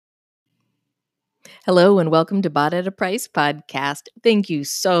Hello and welcome to Bought at a Price podcast. Thank you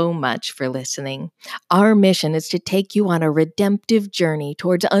so much for listening. Our mission is to take you on a redemptive journey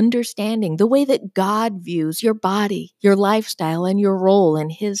towards understanding the way that God views your body, your lifestyle, and your role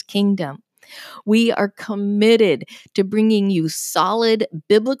in His kingdom. We are committed to bringing you solid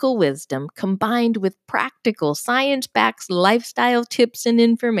biblical wisdom combined with practical science-backed lifestyle tips and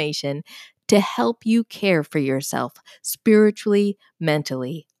information to help you care for yourself spiritually,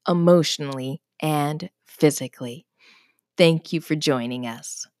 mentally, emotionally, and physically. Thank you for joining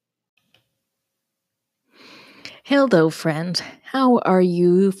us. Hello, friends. How are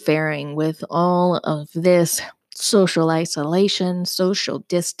you faring with all of this social isolation, social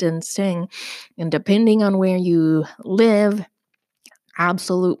distancing, and depending on where you live,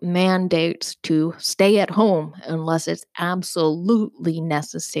 absolute mandates to stay at home unless it's absolutely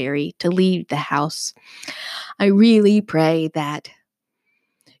necessary to leave the house? I really pray that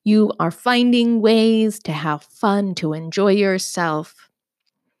you are finding ways to have fun, to enjoy yourself,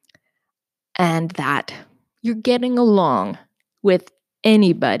 and that you're getting along with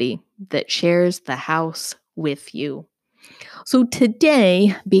anybody that shares the house with you. So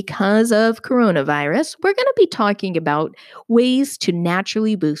today, because of coronavirus, we're going to be talking about ways to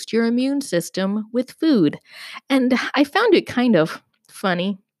naturally boost your immune system with food. And I found it kind of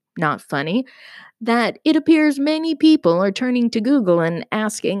funny, not funny, that it appears many people are turning to Google and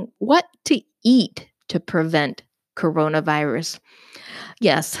asking what to eat to prevent coronavirus.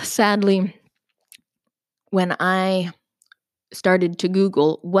 Yes, sadly, when I started to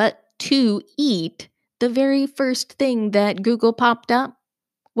Google what to eat, the very first thing that Google popped up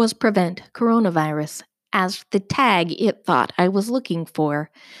was prevent coronavirus as the tag it thought I was looking for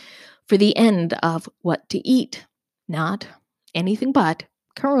the end of what to eat, not anything but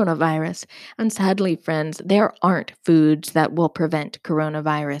coronavirus. And sadly, friends, there aren't foods that will prevent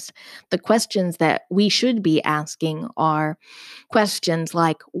coronavirus. The questions that we should be asking are questions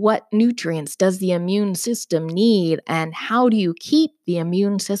like what nutrients does the immune system need and how do you keep the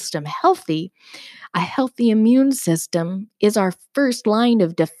immune system healthy? A healthy immune system is our first line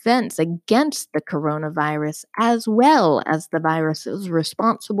of defense against the coronavirus, as well as the viruses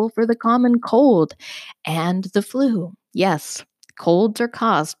responsible for the common cold and the flu. Yes, colds are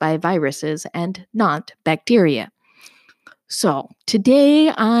caused by viruses and not bacteria. So,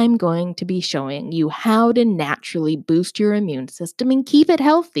 today I'm going to be showing you how to naturally boost your immune system and keep it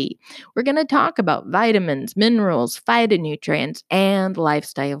healthy. We're going to talk about vitamins, minerals, phytonutrients, and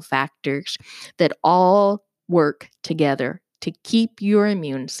lifestyle factors that all work together to keep your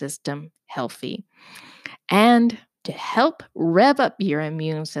immune system healthy. And to help rev up your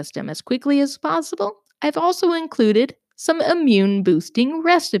immune system as quickly as possible, I've also included some immune boosting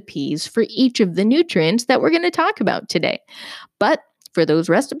recipes for each of the nutrients that we're going to talk about today. But for those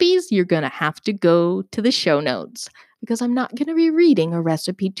recipes, you're going to have to go to the show notes because I'm not going to be reading a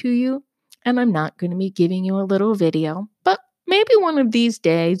recipe to you and I'm not going to be giving you a little video. But maybe one of these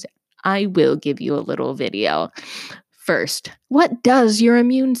days, I will give you a little video. First, what does your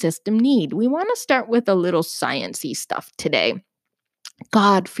immune system need? We want to start with a little sciencey stuff today.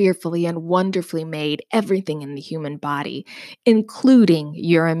 God fearfully and wonderfully made everything in the human body, including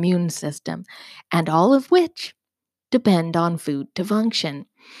your immune system, and all of which depend on food to function.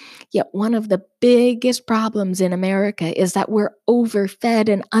 Yet one of the biggest problems in America is that we're overfed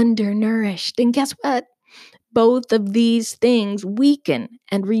and undernourished. And guess what? Both of these things weaken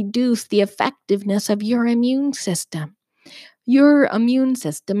and reduce the effectiveness of your immune system. Your immune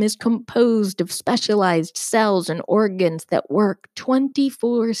system is composed of specialized cells and organs that work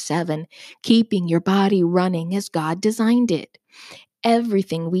 24/7, keeping your body running as God designed it.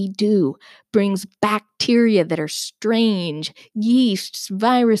 Everything we do brings bacteria that are strange, yeasts,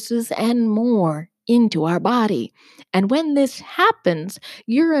 viruses, and more into our body. And when this happens,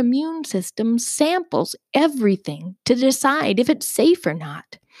 your immune system samples everything to decide if it's safe or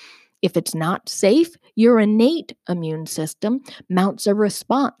not. If it's not safe, your innate immune system mounts a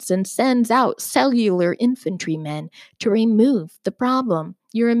response and sends out cellular infantrymen to remove the problem.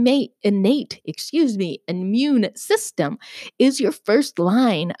 Your innate immune system is your first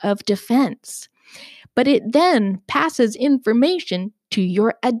line of defense. But it then passes information to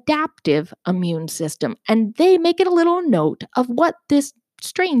your adaptive immune system, and they make it a little note of what this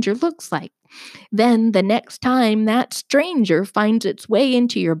stranger looks like. Then, the next time that stranger finds its way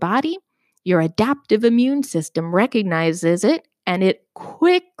into your body, your adaptive immune system recognizes it and it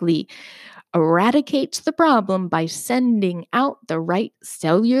quickly eradicates the problem by sending out the right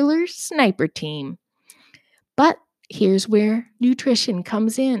cellular sniper team. But here's where nutrition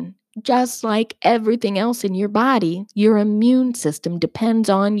comes in. Just like everything else in your body, your immune system depends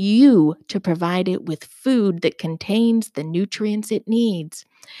on you to provide it with food that contains the nutrients it needs.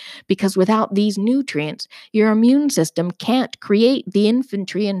 Because without these nutrients, your immune system can't create the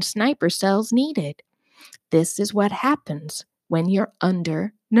infantry and sniper cells needed. This is what happens when you're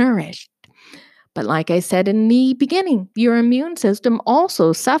undernourished. But like I said in the beginning, your immune system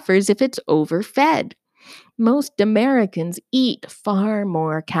also suffers if it's overfed. Most Americans eat far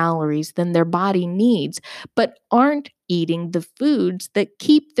more calories than their body needs, but aren't eating the foods that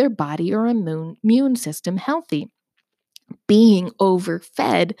keep their body or immune system healthy. Being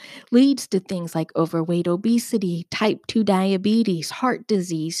overfed leads to things like overweight, obesity, type 2 diabetes, heart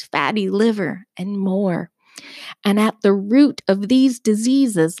disease, fatty liver, and more. And at the root of these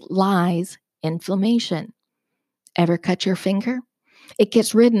diseases lies inflammation. Ever cut your finger? It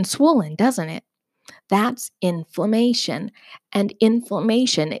gets red and swollen, doesn't it? That's inflammation. And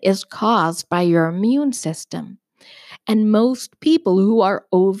inflammation is caused by your immune system. And most people who are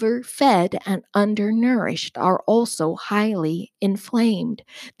overfed and undernourished are also highly inflamed.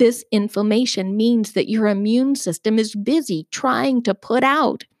 This inflammation means that your immune system is busy trying to put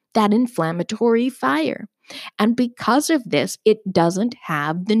out that inflammatory fire. And because of this, it doesn't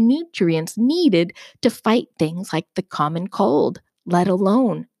have the nutrients needed to fight things like the common cold, let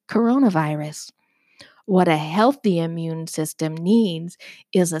alone coronavirus. What a healthy immune system needs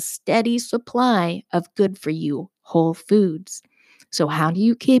is a steady supply of good for you whole foods. So, how do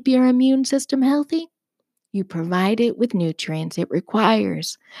you keep your immune system healthy? You provide it with nutrients it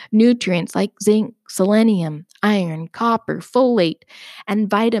requires. Nutrients like zinc, selenium, iron, copper, folate, and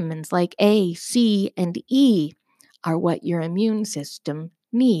vitamins like A, C, and E are what your immune system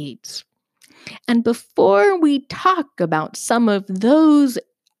needs. And before we talk about some of those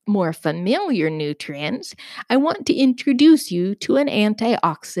more familiar nutrients, I want to introduce you to an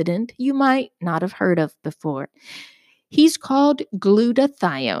antioxidant you might not have heard of before. He's called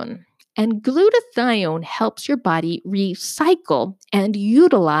glutathione. And glutathione helps your body recycle and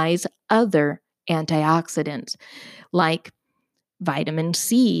utilize other antioxidants like vitamin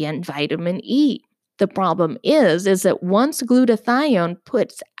C and vitamin E. The problem is that once glutathione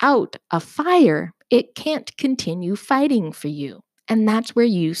puts out a fire, it can't continue fighting for you. And that's where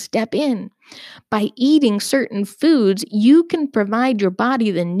you step in. By eating certain foods, you can provide your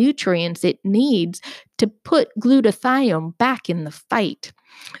body the nutrients it needs to put glutathione back in the fight.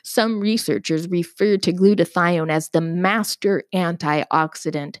 Some researchers refer to glutathione as the master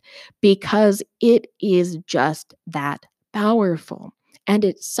antioxidant because it is just that powerful. And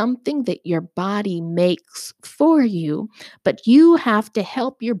it's something that your body makes for you, but you have to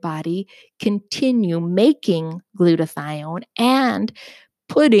help your body continue making glutathione and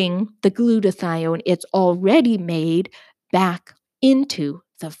putting the glutathione it's already made back into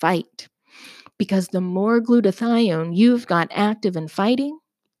the fight. Because the more glutathione you've got active and fighting,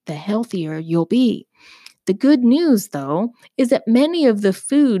 the healthier you'll be. The good news, though, is that many of the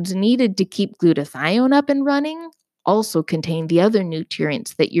foods needed to keep glutathione up and running also contain the other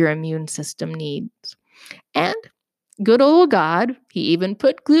nutrients that your immune system needs. And good old God, he even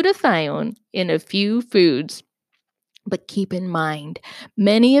put glutathione in a few foods. But keep in mind,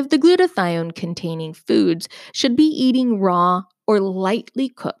 many of the glutathione containing foods should be eating raw or lightly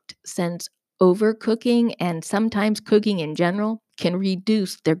cooked, since overcooking and sometimes cooking in general can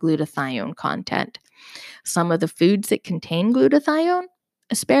reduce their glutathione content. Some of the foods that contain glutathione: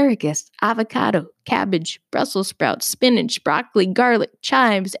 asparagus, avocado, cabbage, Brussels sprouts, spinach, broccoli, garlic,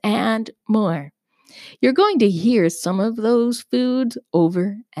 chives, and more. You're going to hear some of those foods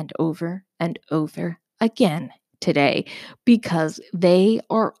over and over and over again today because they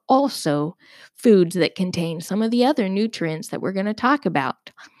are also foods that contain some of the other nutrients that we're going to talk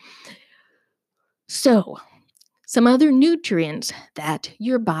about. So, some other nutrients that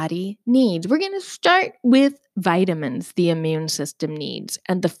your body needs. We're going to start with vitamins the immune system needs.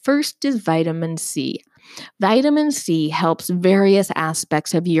 And the first is vitamin C. Vitamin C helps various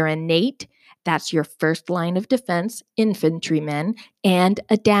aspects of your innate, that's your first line of defense, infantrymen, and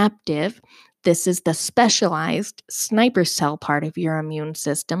adaptive. This is the specialized sniper cell part of your immune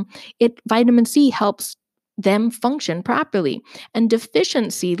system. Vitamin C helps them function properly, and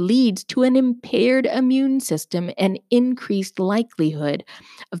deficiency leads to an impaired immune system and increased likelihood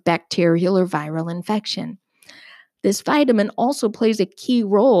of bacterial or viral infection. This vitamin also plays a key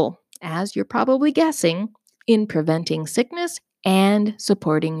role, as you're probably guessing, in preventing sickness and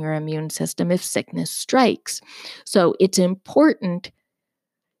supporting your immune system if sickness strikes. So it's important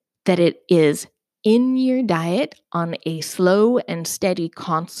that it is in your diet on a slow and steady,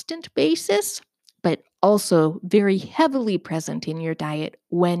 constant basis, but also very heavily present in your diet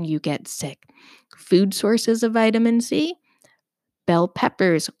when you get sick. Food sources of vitamin C: bell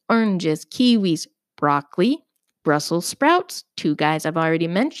peppers, oranges, kiwis, broccoli, Brussels sprouts, two guys I've already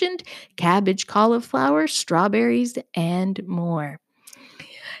mentioned, cabbage, cauliflower, strawberries, and more.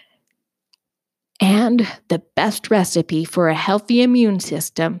 And the best recipe for a healthy immune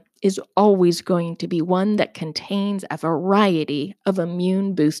system is always going to be one that contains a variety of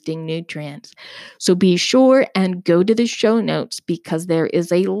immune boosting nutrients. So be sure and go to the show notes, because there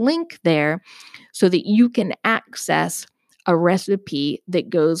is a link there so that you can access a recipe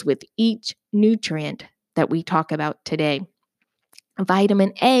that goes with each nutrient that we talk about today.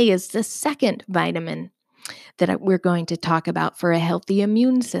 Vitamin A is the second vitamin that we're going to talk about for a healthy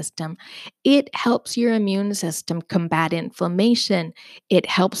immune system. It helps your immune system combat inflammation. It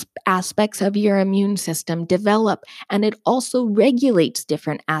helps aspects of your immune system develop, and it also regulates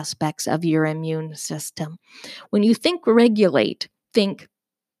different aspects of your immune system. When you think regulate, think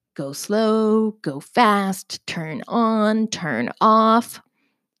go slow, go fast, turn on, turn off,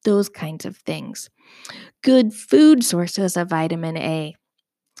 those kinds of things. Good food sources of vitamin A: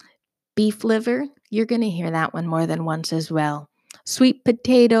 beef liver, you're going to hear that one more than once as well. Sweet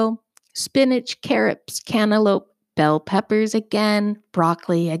potato, spinach, carrots, cantaloupe, bell peppers again,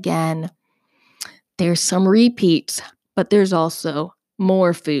 broccoli again. There's some repeats, but there's also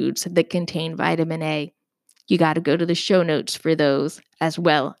more foods that contain vitamin A. You got to go to the show notes for those, as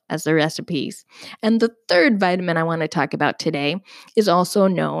well as the recipes. And the third vitamin I want to talk about today is also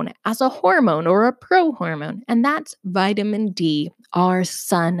known as a hormone or a prohormone, and that's vitamin D, our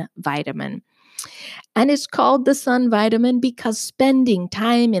sun vitamin. And it's called the sun vitamin because spending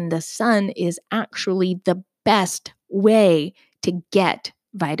time in the sun is actually the best way to get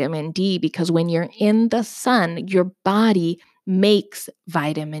vitamin D, because when you're in the sun, your body makes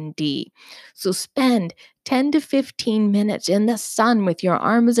vitamin D. So spend 10 to 15 minutes in the sun with your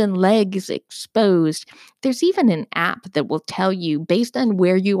arms and legs exposed. There's even an app that will tell you, based on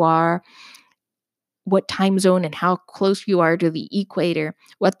where you are, what time zone and how close you are to the equator,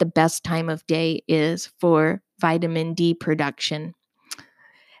 what the best time of day is for vitamin D production.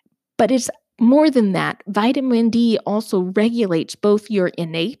 But it's more than that. Vitamin D also regulates both your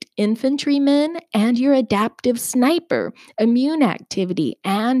innate infantryman and your adaptive sniper. Immune activity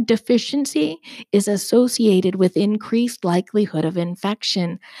and deficiency is associated with increased likelihood of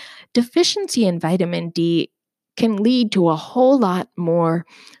infection. Deficiency in vitamin D can lead to a whole lot more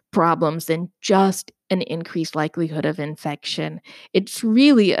problems than just an increased likelihood of infection. It's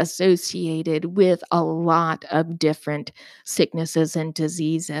really associated with a lot of different sicknesses and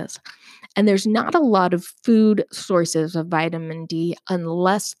diseases. And there's not a lot of food sources of vitamin D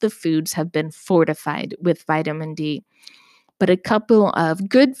unless the foods have been fortified with vitamin D. But a couple of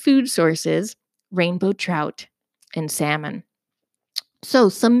good food sources: rainbow trout and salmon. So,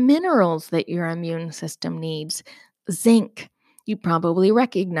 some minerals that your immune system needs: zinc. You probably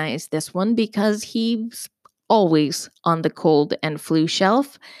recognize this one because he's always on the cold and flu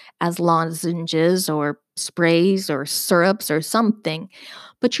shelf as lozenges or sprays or syrups or something.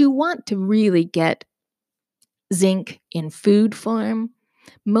 But you want to really get zinc in food form.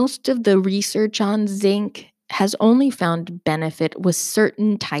 Most of the research on zinc has only found benefit with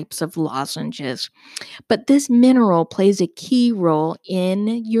certain types of lozenges. But this mineral plays a key role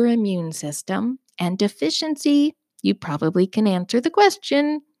in your immune system, and deficiency, you probably can answer the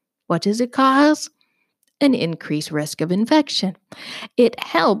question: what does it cause? An increased risk of infection. It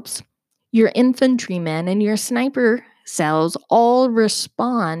helps your infantrymen and your sniper cells all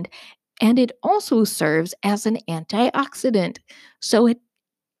respond, and it also serves as an antioxidant. So,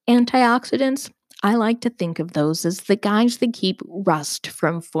 antioxidants, I like to think of those as the guys that keep rust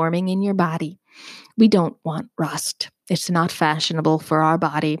from forming in your body. We don't want rust. It's not fashionable for our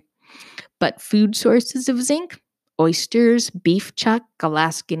body. But food sources of zinc: oysters, beef chuck,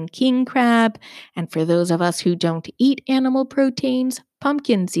 Alaskan king crab, and for those of us who don't eat animal proteins,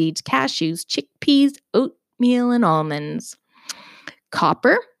 pumpkin seeds, cashews, chickpeas, oatmeal, and almonds.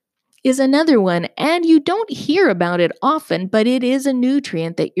 Copper is another one, and you don't hear about it often, but it is a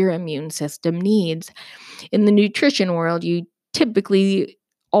nutrient that your immune system needs. In the nutrition world, you typically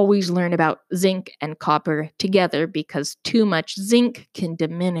always learn about zinc and copper together because too much zinc can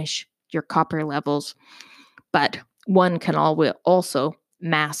diminish your copper levels, but one can also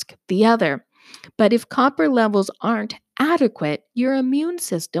mask the other. But if copper levels aren't adequate, your immune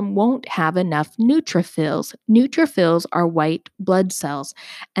system won't have enough neutrophils. Neutrophils are white blood cells,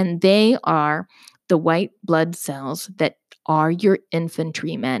 and they are the white blood cells that are your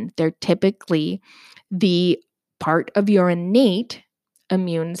infantrymen. They're typically the part of your innate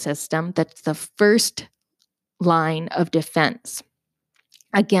immune system that's the first line of defense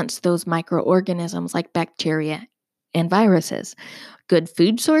against those microorganisms like bacteria and viruses. Good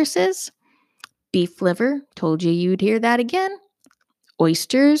food sources, beef liver, told you you'd hear that again,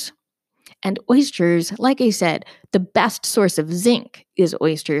 oysters. And oysters, like I said, the best source of zinc is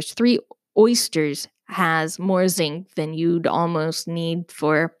oysters. 3 oysters has more zinc than you'd almost need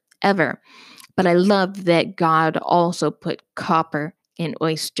forever. But I love that God also put copper in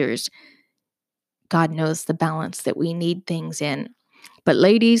oysters. God knows the balance that we need things in. But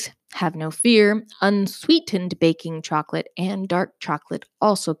ladies, have no fear. Unsweetened baking chocolate and dark chocolate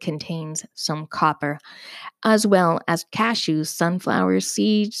also contains some copper, as well as cashews, sunflower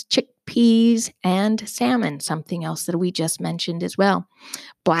seeds, chickpeas, and salmon, something else that we just mentioned as well.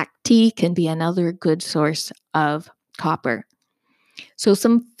 Black tea can be another good source of copper. So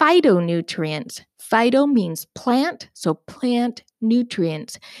some phytonutrients. Phyto means plant, so plant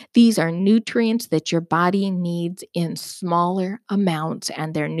nutrients. These are nutrients that your body needs in smaller amounts,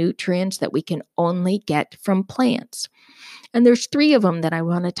 and they're nutrients that we can only get from plants. And there's 3 of them that I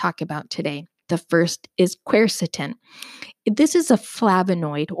want to talk about today. The first is quercetin. This is a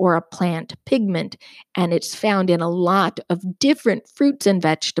flavonoid or a plant pigment, and it's found in a lot of different fruits and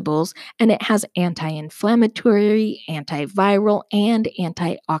vegetables, and it has anti-inflammatory, antiviral, and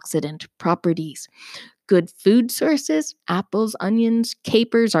antioxidant properties. Good food sources, apples, onions,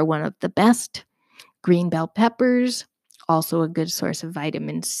 capers are one of the best. Green bell peppers, also a good source of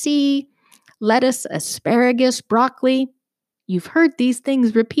vitamin C. Lettuce, asparagus, broccoli. You've heard these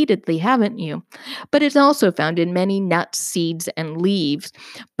things repeatedly, haven't you? But it's also found in many nuts, seeds, and leaves.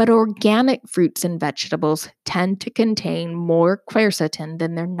 But organic fruits and vegetables tend to contain more quercetin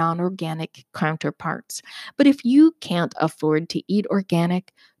than their non-organic counterparts. But if you can't afford to eat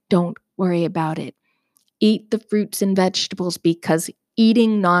organic, don't worry about it. Eat the fruits and vegetables because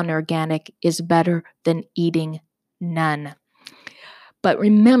eating non-organic is better than eating none. But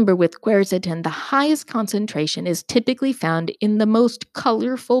remember, with quercetin, the highest concentration is typically found in the most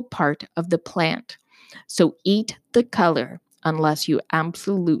colorful part of the plant. So eat the color unless you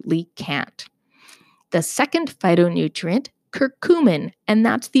absolutely can't. The second phytonutrient, curcumin, and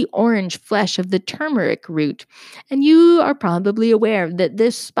that's the orange flesh of the turmeric root. And you are probably aware that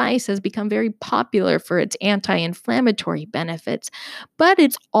this spice has become very popular for its anti-inflammatory benefits, but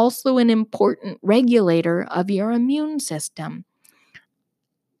it's also an important regulator of your immune system.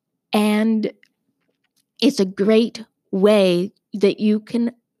 And it's a great way that you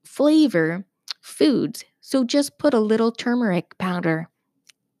can flavor foods. So just put a little turmeric powder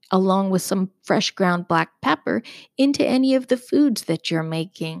along with some fresh ground black pepper into any of the foods that you're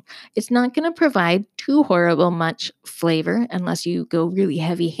making. It's not going to provide too horrible much flavor unless you go really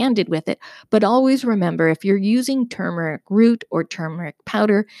heavy-handed with it. But always remember, if you're using turmeric root or turmeric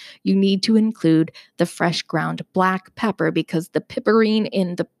powder, you need to include the fresh ground black pepper because the piperine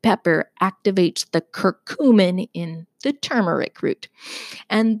in the pepper activates the curcumin in the turmeric root.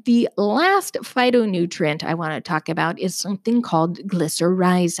 And the last phytonutrient I want to talk about is something called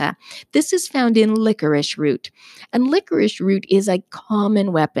glycyrrhiza. This is found in licorice root. And licorice root is a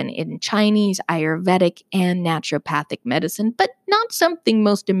common weapon in Chinese, Ayurvedic, and naturopathic medicine, but not something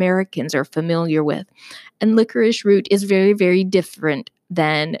most Americans are familiar with. And licorice root is very, very different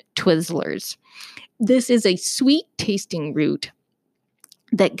than Twizzlers. This is a sweet-tasting root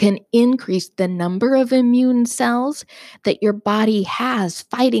that can increase the number of immune cells that your body has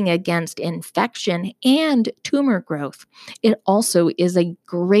fighting against infection and tumor growth. It also is a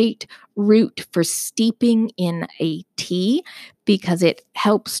great root for steeping in a tea because it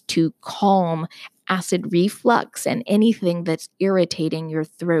helps to calm acid reflux and anything that's irritating your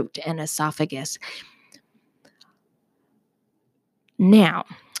throat and esophagus. Now,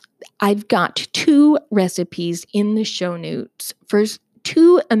 I've got 2 recipes in the show notes for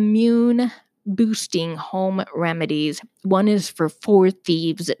 2 immune boosting home remedies. One is for 4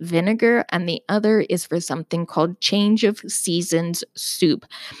 Thieves vinegar, and the other is for something called Change of Seasons soup.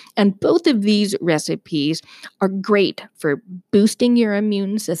 And both of these recipes are great for boosting your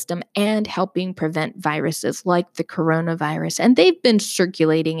immune system and helping prevent viruses like the coronavirus. And they've been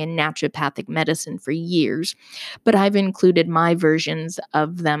circulating in naturopathic medicine for years, but I've included my versions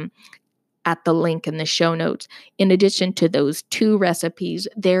of them at the link in the show notes. In addition to those 2 recipes,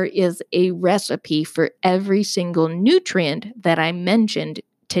 there is a recipe for every single nutrient that I mentioned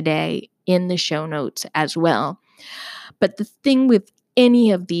today in the show notes as well. But the thing with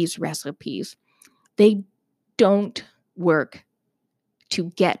any of these recipes, they don't work to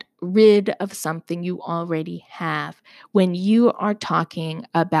get rid of something you already have. When you are talking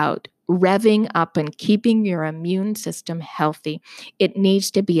about revving up and keeping your immune system healthy. It needs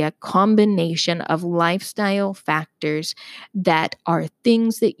to be a combination of lifestyle factors that are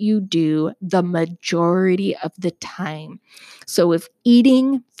things that you do the majority of the time. So if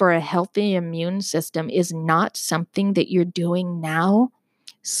eating for a healthy immune system is not something that you're doing now,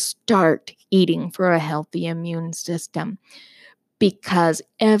 start eating for a healthy immune system. Because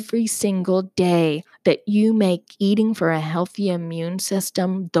every single day that you make eating for a healthy immune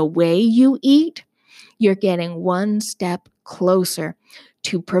system the way you eat, you're getting one step closer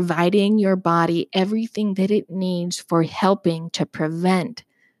to providing your body everything that it needs for helping to prevent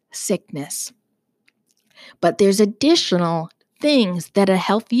sickness. But there's additional things that a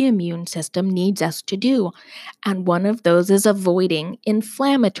healthy immune system needs us to do. And one of those is avoiding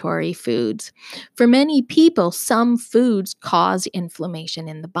inflammatory foods. For many people, some foods cause inflammation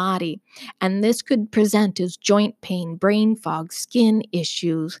in the body, and this could present as joint pain, brain fog, skin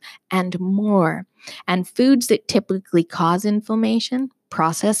issues, and more. And foods that typically cause inflammation,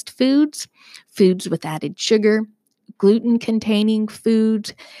 processed foods, foods with added sugar, gluten-containing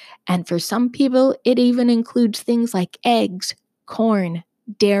foods, and for some people, it even includes things like eggs, corn,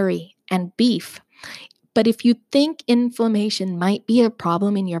 dairy, and beef. But if you think inflammation might be a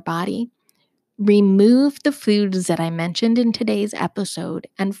problem in your body, remove the foods that I mentioned in today's episode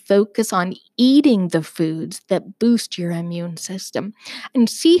and focus on eating the foods that boost your immune system and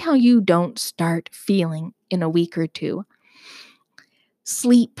see how you don't start feeling in a week or two.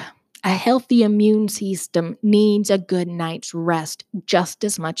 Sleep. A healthy immune system needs a good night's rest just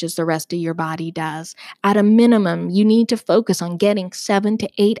as much as the rest of your body does. At a minimum, you need to focus on getting 7 to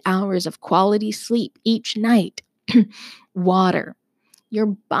 8 hours of quality sleep each night. Water. Your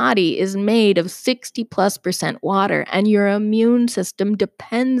body is made of 60+% water, and your immune system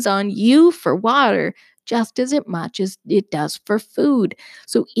depends on you for water just as much as it does for food.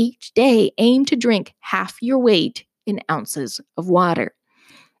 So each day, aim to drink half your weight in ounces of water.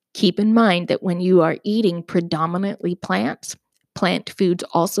 Keep in mind that when you are eating predominantly plants, plant foods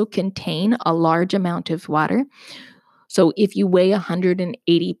also contain a large amount of water. So if you weigh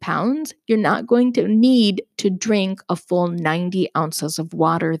 180 pounds, you're not going to need to drink a full 90 ounces of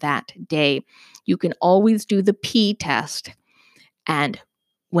water that day. You can always do the pee test. And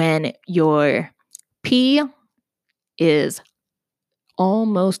when your pee is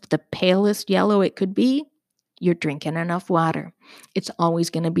almost the palest yellow it could be, you're drinking enough water. It's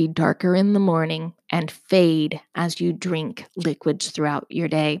always going to be darker in the morning and fade as you drink liquids throughout your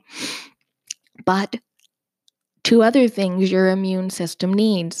day. But 2 other things your immune system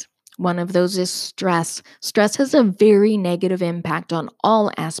needs. One of those is stress. Stress has a very negative impact on all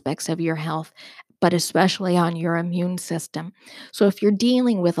aspects of your health, but especially on your immune system. So if you're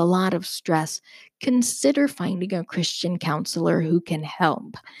dealing with a lot of stress, consider finding a Christian counselor who can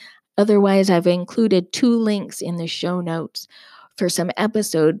help. Otherwise, I've included 2 links in the show notes for some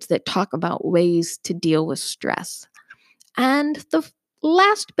episodes that talk about ways to deal with stress. And the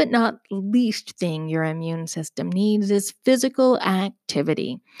last but not least thing your immune system needs is physical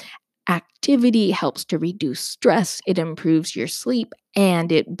activity. Activity helps to reduce stress, it improves your sleep, and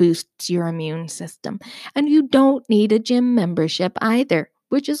it boosts your immune system. And you don't need a gym membership either,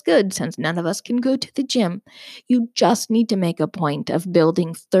 which is good since none of us can go to the gym. You just need to make a point of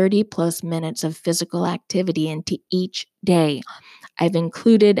building 30+ minutes of physical activity into each day. I've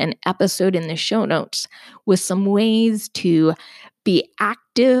included an episode in the show notes with some ways to be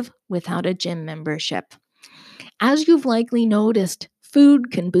active without a gym membership. As you've likely noticed,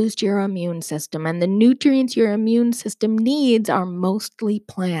 food can boost your immune system, and the nutrients your immune system needs are mostly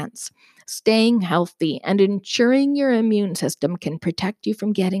plants. Staying healthy and ensuring your immune system can protect you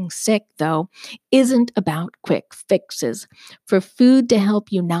from getting sick, though, isn't about quick fixes. For food to help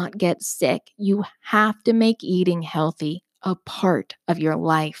you not get sick, you have to make eating healthy a part of your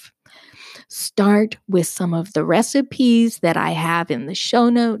life. Start with some of the recipes that I have in the show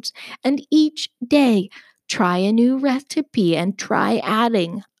notes, and each day try a new recipe and try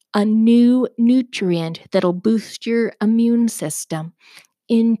adding a new nutrient that'll boost your immune system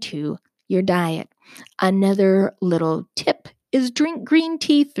into your diet. Another little tip is drink green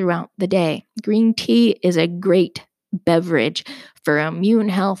tea throughout the day. Green tea is a great beverage for immune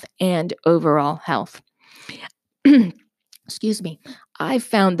health and overall health. Excuse me. I've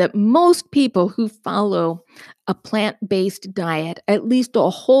found that most people who follow a plant-based diet, at least a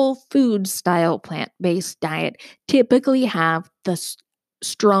whole food style plant-based diet, typically have the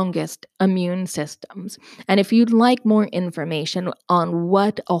strongest immune systems. And if you'd like more information on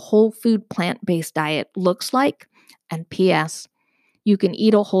what a whole food plant-based diet looks like, and P.S., you can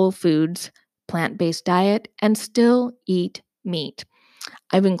eat a whole foods plant-based diet and still eat meat.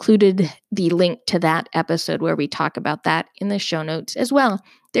 I've included the link to that episode where we talk about that in the show notes as well.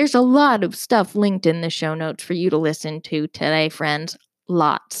 There's a lot of stuff linked in the show notes for you to listen to today, friends.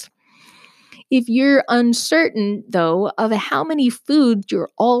 Lots. If you're uncertain, though, of how many foods you're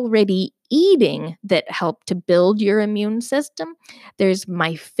already eating that help to build your immune system, there's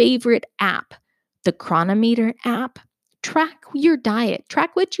my favorite app, the Chronometer app. Track your diet,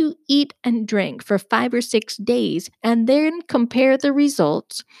 track what you eat and drink for 5 or 6 days, and then compare the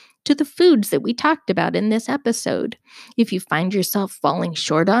results to the foods that we talked about in this episode. If you find yourself falling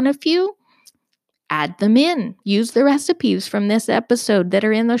short on a few, add them in. Use the recipes from this episode that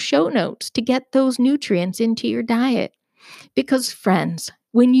are in the show notes to get those nutrients into your diet. Because, friends,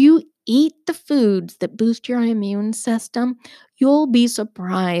 when you eat the foods that boost your immune system, you'll be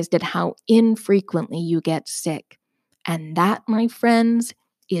surprised at how infrequently you get sick. And that, my friends,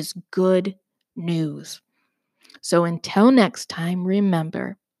 is good news. So until next time,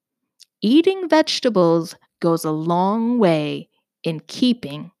 remember, eating vegetables goes a long way in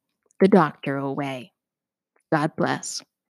keeping the doctor away. God bless.